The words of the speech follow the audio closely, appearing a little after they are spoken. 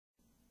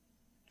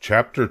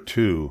Chapter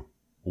 2.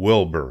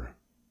 Wilbur.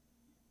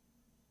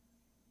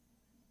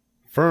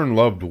 Fern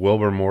loved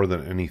Wilbur more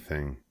than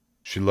anything.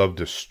 She loved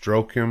to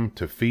stroke him,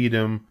 to feed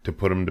him, to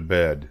put him to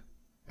bed.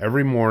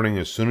 Every morning,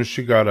 as soon as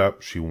she got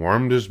up, she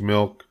warmed his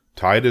milk,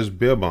 tied his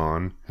bib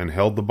on, and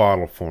held the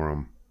bottle for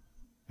him.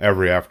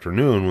 Every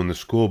afternoon, when the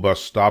school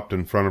bus stopped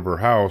in front of her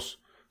house,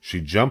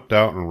 she jumped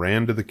out and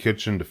ran to the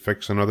kitchen to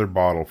fix another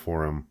bottle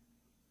for him.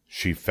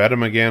 She fed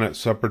him again at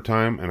supper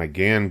time and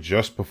again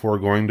just before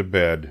going to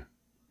bed.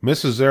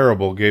 Mrs.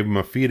 Arable gave him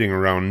a feeding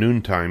around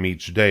noontime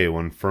each day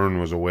when Fern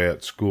was away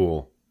at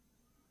school.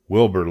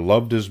 Wilbur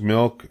loved his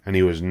milk, and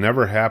he was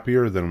never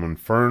happier than when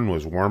Fern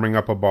was warming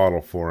up a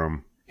bottle for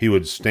him. He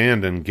would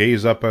stand and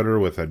gaze up at her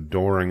with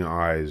adoring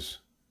eyes.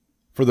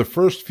 For the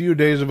first few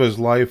days of his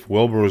life,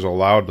 Wilbur was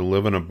allowed to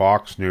live in a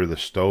box near the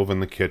stove in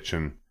the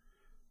kitchen.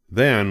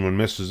 Then, when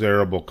Mrs.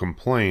 Arable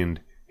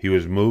complained, he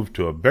was moved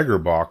to a bigger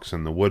box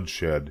in the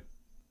woodshed.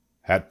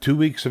 At 2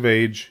 weeks of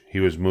age, he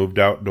was moved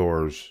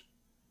outdoors.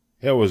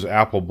 It was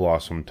apple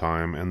blossom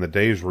time, and the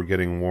days were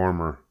getting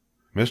warmer.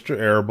 Mr.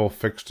 Arable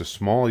fixed a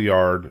small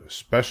yard,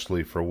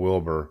 especially for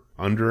Wilbur,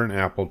 under an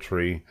apple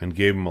tree, and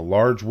gave him a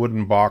large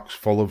wooden box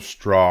full of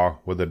straw,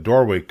 with a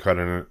doorway cut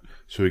in it,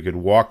 so he could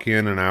walk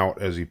in and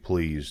out as he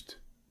pleased.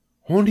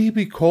 "Won't he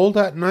be cold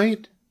at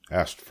night?"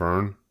 asked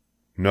Fern.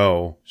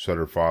 "No," said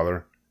her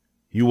father.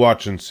 "You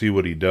watch and see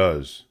what he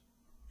does."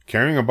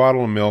 Carrying a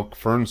bottle of milk,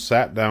 Fern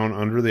sat down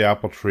under the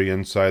apple tree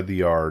inside the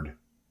yard.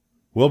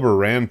 Wilbur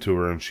ran to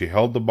her, and she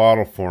held the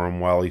bottle for him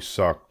while he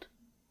sucked.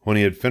 When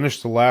he had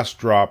finished the last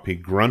drop, he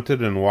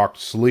grunted and walked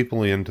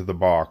sleepily into the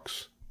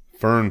box.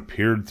 Fern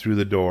peered through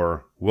the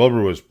door.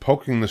 Wilbur was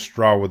poking the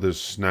straw with his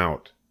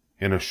snout.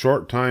 In a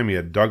short time he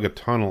had dug a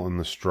tunnel in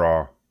the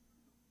straw.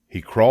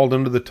 He crawled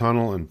into the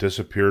tunnel and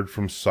disappeared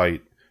from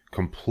sight,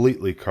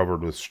 completely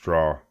covered with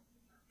straw.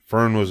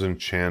 Fern was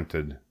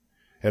enchanted.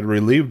 It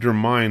relieved her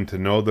mind to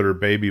know that her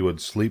baby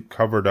would sleep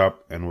covered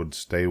up and would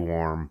stay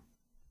warm.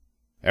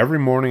 Every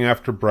morning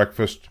after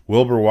breakfast,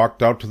 Wilbur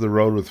walked out to the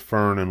road with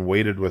Fern and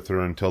waited with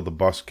her until the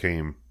bus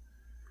came.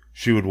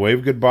 She would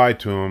wave goodbye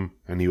to him,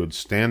 and he would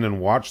stand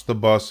and watch the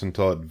bus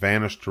until it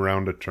vanished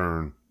around a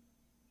turn.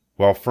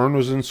 While Fern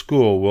was in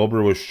school,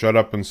 Wilbur was shut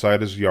up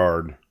inside his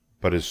yard,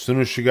 but as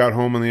soon as she got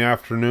home in the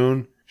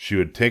afternoon, she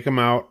would take him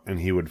out and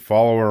he would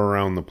follow her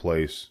around the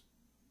place.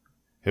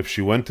 If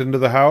she went into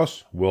the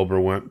house, Wilbur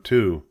went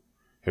too.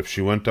 If she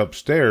went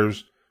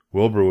upstairs,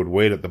 Wilbur would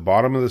wait at the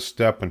bottom of the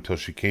step until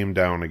she came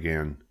down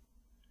again.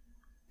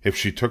 If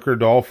she took her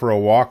doll for a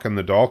walk in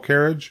the doll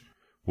carriage,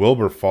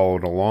 Wilbur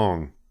followed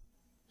along.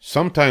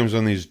 Sometimes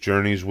on these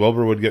journeys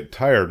Wilbur would get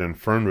tired and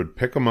Fern would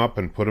pick him up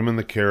and put him in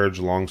the carriage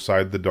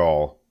alongside the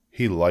doll.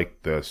 He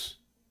liked this.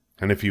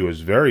 And if he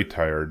was very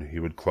tired, he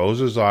would close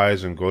his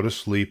eyes and go to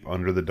sleep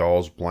under the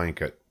doll's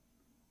blanket.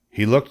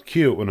 He looked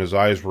cute when his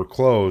eyes were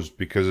closed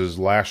because his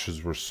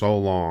lashes were so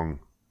long.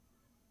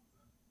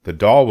 The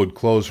doll would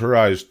close her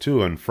eyes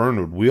too, and Fern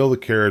would wheel the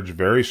carriage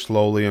very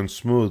slowly and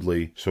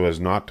smoothly so as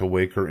not to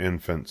wake her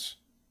infants.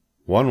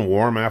 One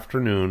warm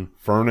afternoon,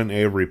 Fern and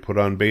Avery put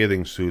on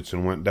bathing suits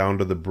and went down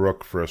to the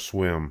brook for a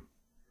swim.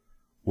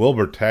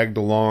 Wilbur tagged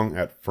along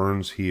at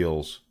Fern's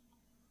heels.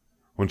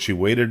 When she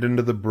waded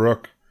into the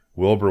brook,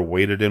 Wilbur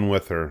waded in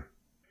with her.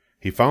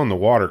 He found the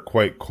water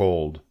quite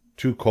cold,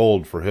 too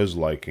cold for his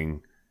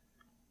liking.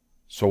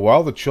 So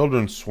while the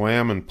children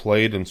swam and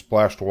played and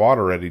splashed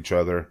water at each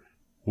other,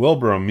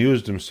 Wilbur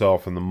amused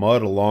himself in the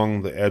mud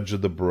along the edge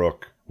of the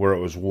brook, where it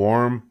was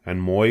warm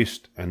and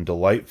moist and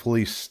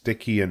delightfully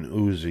sticky and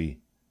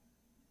oozy.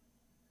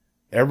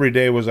 Every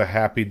day was a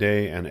happy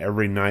day, and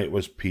every night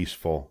was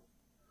peaceful.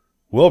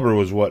 Wilbur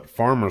was what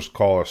farmers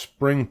call a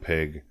spring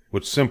pig,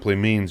 which simply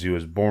means he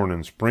was born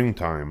in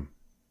springtime.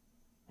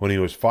 When he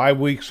was 5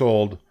 weeks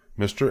old,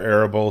 Mr.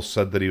 Arable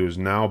said that he was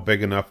now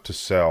big enough to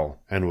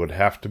sell, and would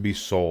have to be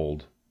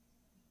sold.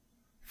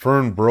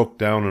 Fern broke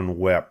down and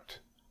wept,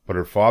 but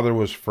her father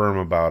was firm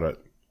about it.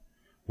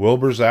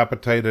 Wilbur's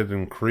appetite had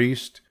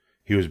increased.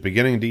 He was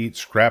beginning to eat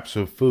scraps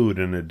of food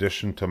in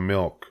addition to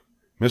milk.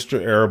 Mr.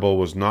 Arable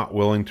was not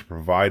willing to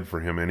provide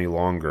for him any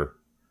longer.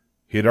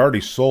 He had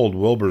already sold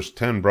Wilbur's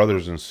 10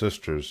 brothers and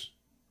sisters.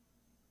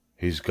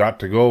 "He's got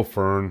to go,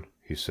 Fern,"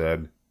 he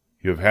said.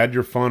 "You have had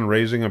your fun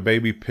raising a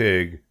baby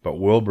pig, but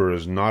Wilbur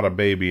is not a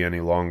baby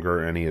any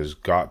longer, and he has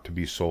got to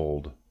be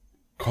sold."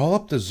 "Call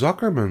up the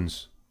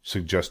Zuckermans,"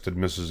 suggested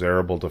Mrs.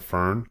 Arable to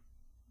Fern.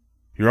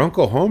 "Your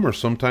Uncle Homer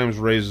sometimes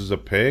raises a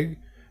pig,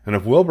 and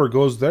if Wilbur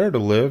goes there to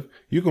live,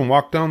 you can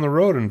walk down the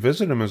road and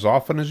visit him as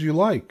often as you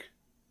like."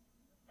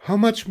 "How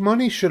much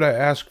money should I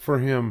ask for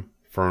him?"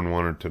 Fern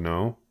wanted to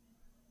know.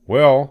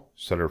 "Well,"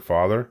 said her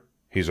father,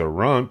 "he's a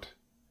runt.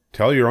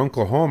 Tell your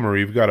Uncle Homer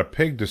you've got a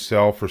pig to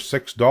sell for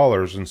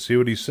 $6 and see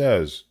what he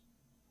says."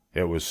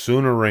 It was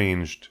soon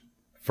arranged.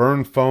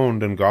 Fern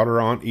phoned and got her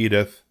Aunt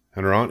Edith,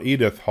 and her Aunt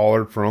Edith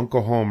hollered for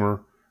Uncle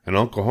Homer, and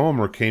Uncle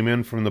Homer came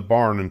in from the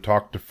barn and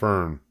talked to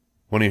Fern.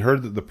 When he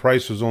heard that the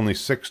price was only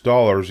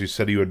 $6, he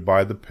said he would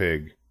buy the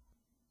pig.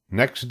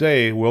 Next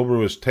day, Wilbur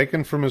was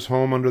taken from his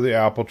home under the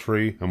apple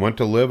tree and went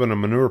to live in a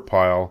manure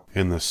pile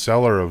in the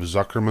cellar of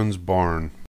Zuckerman's barn.